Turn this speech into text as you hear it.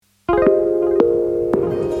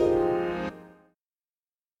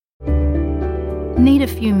Need a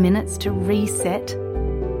few minutes to reset?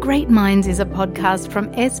 Great Minds is a podcast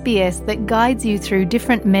from SBS that guides you through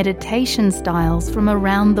different meditation styles from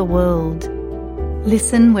around the world.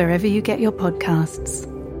 Listen wherever you get your podcasts.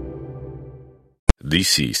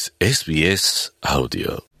 This is SBS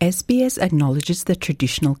Audio. SBS acknowledges the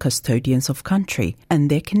traditional custodians of country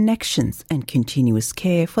and their connections and continuous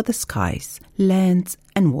care for the skies, lands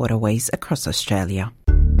and waterways across Australia.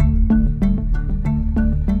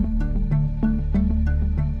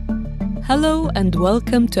 Hello and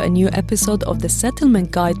welcome to a new episode of the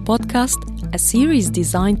Settlement Guide podcast, a series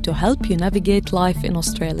designed to help you navigate life in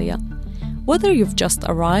Australia. Whether you've just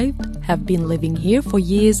arrived, have been living here for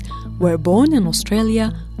years, were born in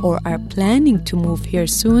Australia, or are planning to move here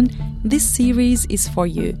soon, this series is for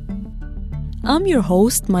you. I'm your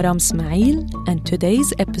host, Maram Smail, and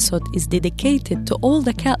today's episode is dedicated to all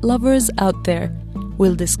the cat lovers out there.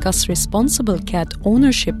 We'll discuss responsible cat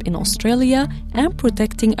ownership in Australia and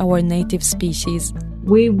protecting our native species.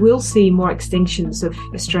 We will see more extinctions of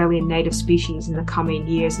Australian native species in the coming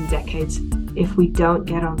years and decades if we don't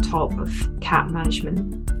get on top of cat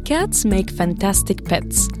management. Cats make fantastic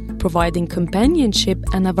pets, providing companionship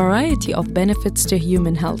and a variety of benefits to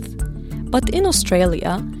human health. But in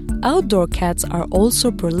Australia, outdoor cats are also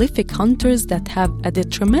prolific hunters that have a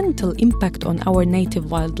detrimental impact on our native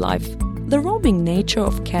wildlife. The roaming nature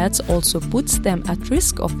of cats also puts them at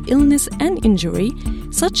risk of illness and injury,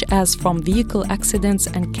 such as from vehicle accidents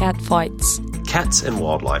and cat fights. Cats and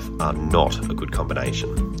wildlife are not a good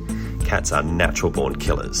combination. Cats are natural-born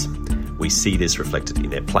killers. We see this reflected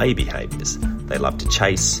in their play behaviours. They love to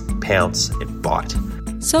chase, pounce and bite.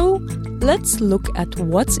 So, let's look at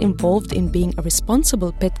what's involved in being a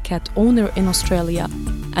responsible pet cat owner in Australia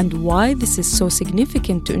and why this is so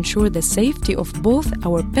significant to ensure the safety of both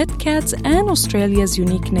our pet cats and Australia's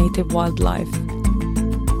unique native wildlife.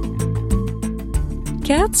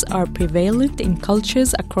 Cats are prevalent in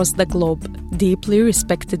cultures across the globe, deeply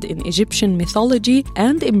respected in Egyptian mythology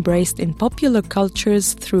and embraced in popular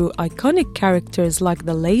cultures through iconic characters like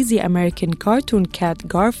the lazy American cartoon cat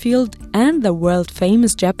Garfield and the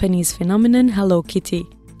world-famous Japanese phenomenon Hello Kitty.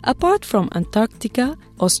 Apart from Antarctica,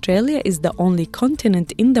 Australia is the only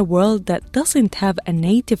continent in the world that doesn't have a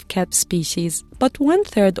native cat species, but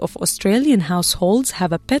 1/3 of Australian households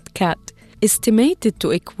have a pet cat, estimated to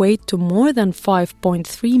equate to more than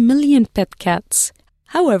 5.3 million pet cats.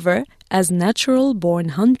 However, as natural-born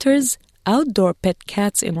hunters, outdoor pet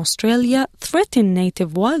cats in Australia threaten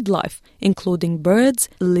native wildlife, including birds,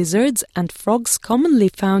 lizards and frogs commonly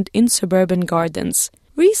found in suburban gardens.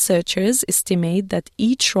 Researchers estimate that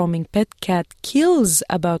each roaming pet cat kills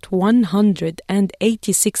about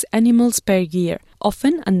 186 animals per year,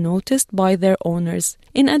 often unnoticed by their owners.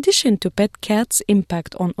 In addition to pet cats'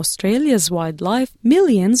 impact on Australia's wildlife,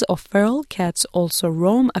 millions of feral cats also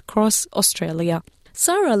roam across Australia.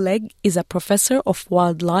 Sarah Legg is a professor of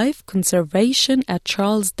wildlife conservation at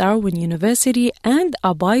Charles Darwin University and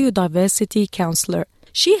a biodiversity counsellor.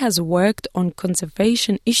 She has worked on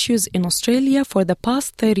conservation issues in Australia for the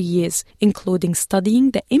past 30 years, including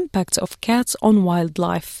studying the impacts of cats on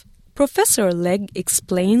wildlife. Professor Legg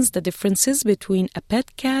explains the differences between a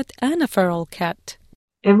pet cat and a feral cat.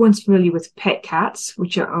 Everyone's familiar with pet cats,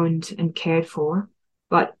 which are owned and cared for.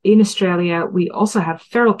 But in Australia, we also have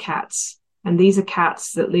feral cats, and these are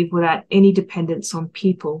cats that live without any dependence on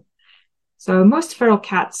people. So most feral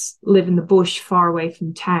cats live in the bush far away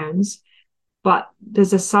from towns, but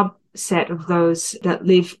there's a subset of those that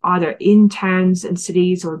live either in towns and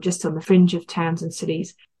cities or just on the fringe of towns and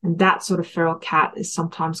cities. And that sort of feral cat is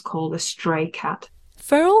sometimes called a stray cat.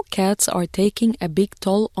 Feral cats are taking a big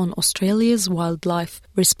toll on Australia's wildlife,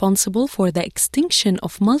 responsible for the extinction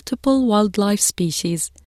of multiple wildlife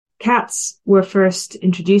species. Cats were first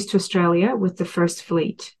introduced to Australia with the first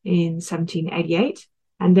fleet in 1788.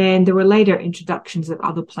 And then there were later introductions at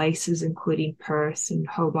other places, including Perth and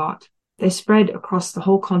Hobart. They spread across the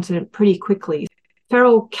whole continent pretty quickly.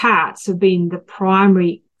 Feral cats have been the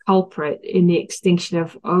primary culprit in the extinction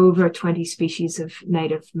of over 20 species of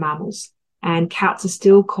native mammals. And cats are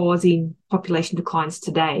still causing population declines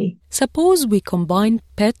today. Suppose we combine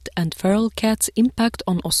pet and feral cats' impact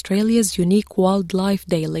on Australia's unique wildlife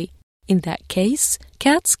daily. In that case,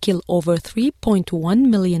 cats kill over 3.1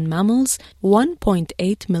 million mammals,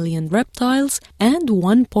 1.8 million reptiles, and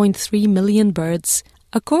 1.3 million birds.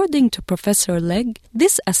 According to Professor Legg,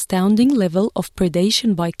 this astounding level of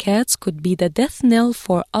predation by cats could be the death knell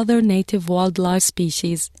for other native wildlife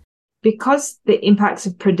species. Because the impacts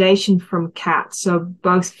of predation from cats, so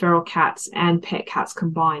both feral cats and pet cats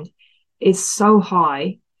combined, is so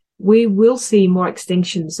high, we will see more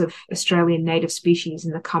extinctions of Australian native species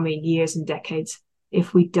in the coming years and decades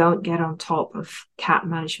if we don't get on top of cat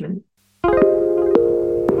management.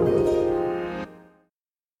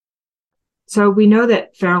 So we know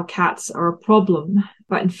that feral cats are a problem,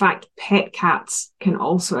 but in fact, pet cats can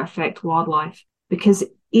also affect wildlife, because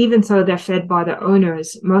even though they're fed by their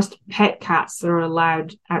owners, most pet cats that are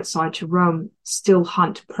allowed outside to roam still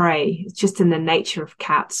hunt prey. It's just in the nature of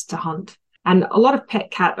cats to hunt. And a lot of pet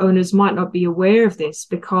cat owners might not be aware of this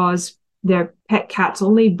because their pet cats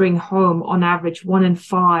only bring home, on average, 1 in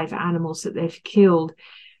 5 animals that they've killed.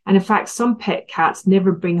 And in fact, some pet cats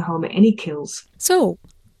never bring home any kills. So,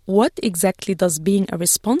 what exactly does being a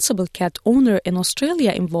responsible cat owner in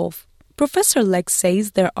Australia involve? Professor Legg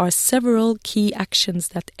says there are several key actions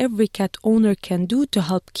that every cat owner can do to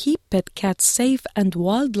help keep pet cats safe and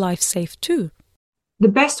wildlife safe too. The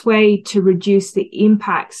best way to reduce the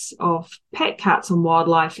impacts of pet cats on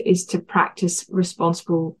wildlife is to practice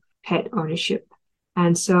responsible pet ownership.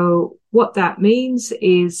 And so what that means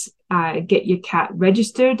is get your cat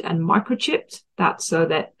registered and microchipped. That's so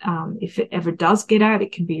that if it ever does get out,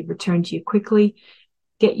 it can be returned to you quickly.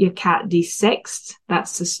 Get your cat desexed.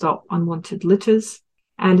 That's to stop unwanted litters.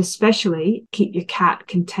 And especially keep your cat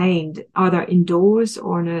contained, either indoors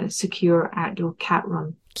or in a secure outdoor cat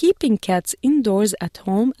run. Keeping cats indoors at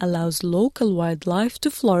home allows local wildlife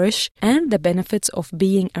to flourish, and the benefits of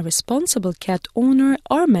being a responsible cat owner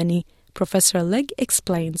are many, Professor Legg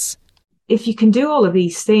explains. If you can do all of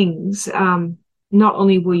these things, not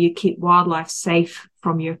only will you keep wildlife safe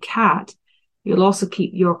from your cat, you'll also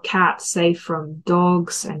keep your cat safe from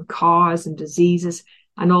dogs and cars and diseases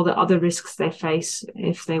and all the other risks they face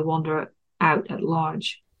if they wander out at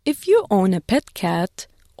large. If you own a pet cat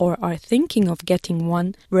or are thinking of getting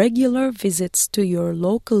one, regular visits to your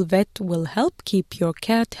local vet will help keep your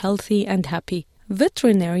cat healthy and happy.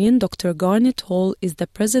 Veterinarian Dr. Garnet Hall is the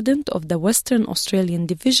president of the Western Australian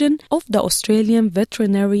Division of the Australian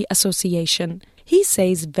Veterinary Association. He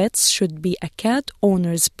says vets should be a cat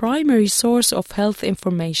owner's primary source of health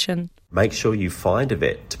information. Make sure you find a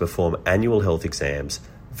vet to perform annual health exams,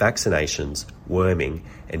 vaccinations, worming,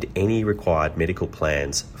 and any required medical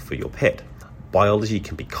plans for your pet. Biology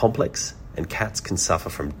can be complex, and cats can suffer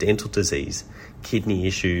from dental disease, kidney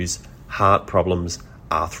issues, heart problems,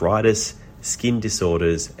 arthritis, skin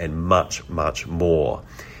disorders, and much, much more.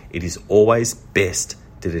 It is always best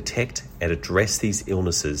to detect and address these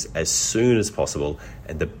illnesses as soon as possible,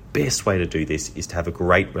 and the best way to do this is to have a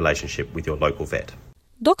great relationship with your local vet.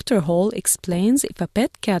 Dr. Hall explains if a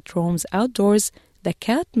pet cat roams outdoors, the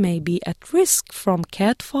cat may be at risk from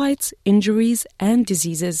cat fights, injuries, and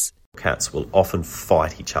diseases. Cats will often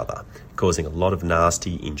fight each other, causing a lot of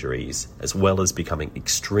nasty injuries, as well as becoming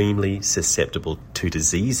extremely susceptible to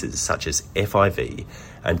diseases such as FIV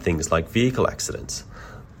and things like vehicle accidents.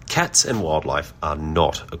 Cats and wildlife are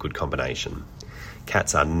not a good combination.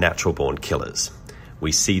 Cats are natural-born killers.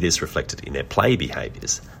 We see this reflected in their play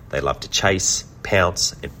behaviours. They love to chase,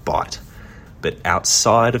 pounce, and bite. But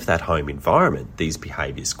outside of that home environment, these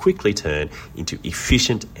behaviours quickly turn into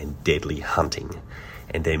efficient and deadly hunting,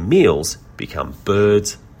 and their meals become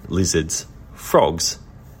birds, lizards, frogs,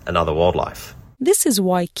 and other wildlife. This is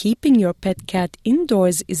why keeping your pet cat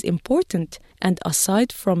indoors is important, and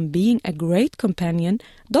aside from being a great companion,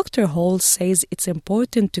 Dr. Hall says it's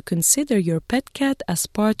important to consider your pet cat as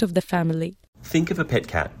part of the family. Think of a pet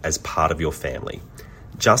cat as part of your family.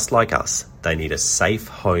 Just like us, they need a safe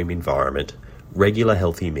home environment, regular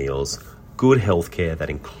healthy meals, good healthcare that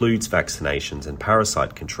includes vaccinations and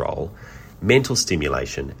parasite control, mental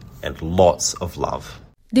stimulation, and lots of love.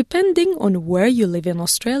 Depending on where you live in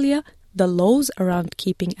Australia, the laws around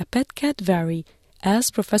keeping a pet cat vary,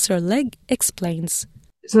 as Professor Legg explains.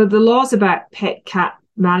 So the laws about pet cat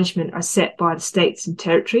management are set by the states and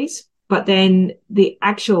territories, but then the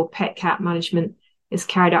actual pet cat management is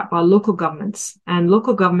carried out by local governments, and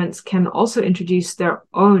local governments can also introduce their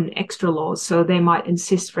own extra laws. So they might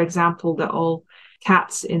insist, for example, that all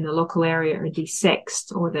cats in the local area are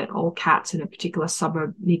desexed, or that all cats in a particular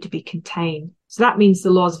suburb need to be contained. So that means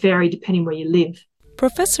the laws vary depending where you live.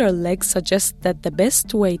 Professor Legg suggests that the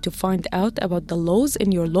best way to find out about the laws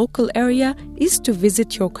in your local area is to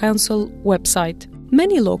visit your council website.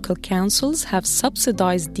 Many local councils have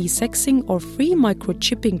subsidized desexing or free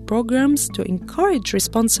microchipping programs to encourage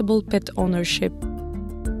responsible pet ownership.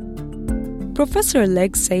 Professor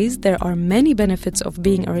Legg says there are many benefits of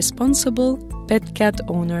being a responsible pet cat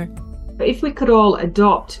owner. If we could all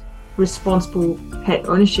adopt responsible pet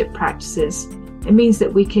ownership practices, it means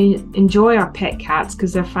that we can enjoy our pet cats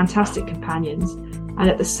because they're fantastic companions, and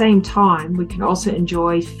at the same time we can also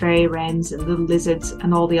enjoy fairy wrens and little lizards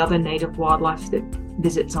and all the other native wildlife that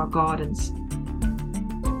visits our gardens.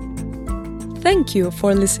 Thank you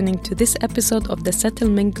for listening to this episode of The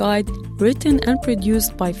Settlement Guide, written and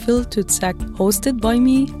produced by Phil Tutsak, hosted by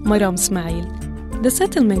me, Maram Smail. The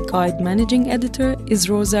Settlement Guide managing editor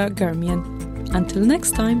is Rosa Garmian. Until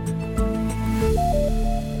next time.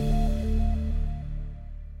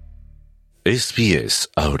 SBS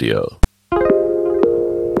Audio.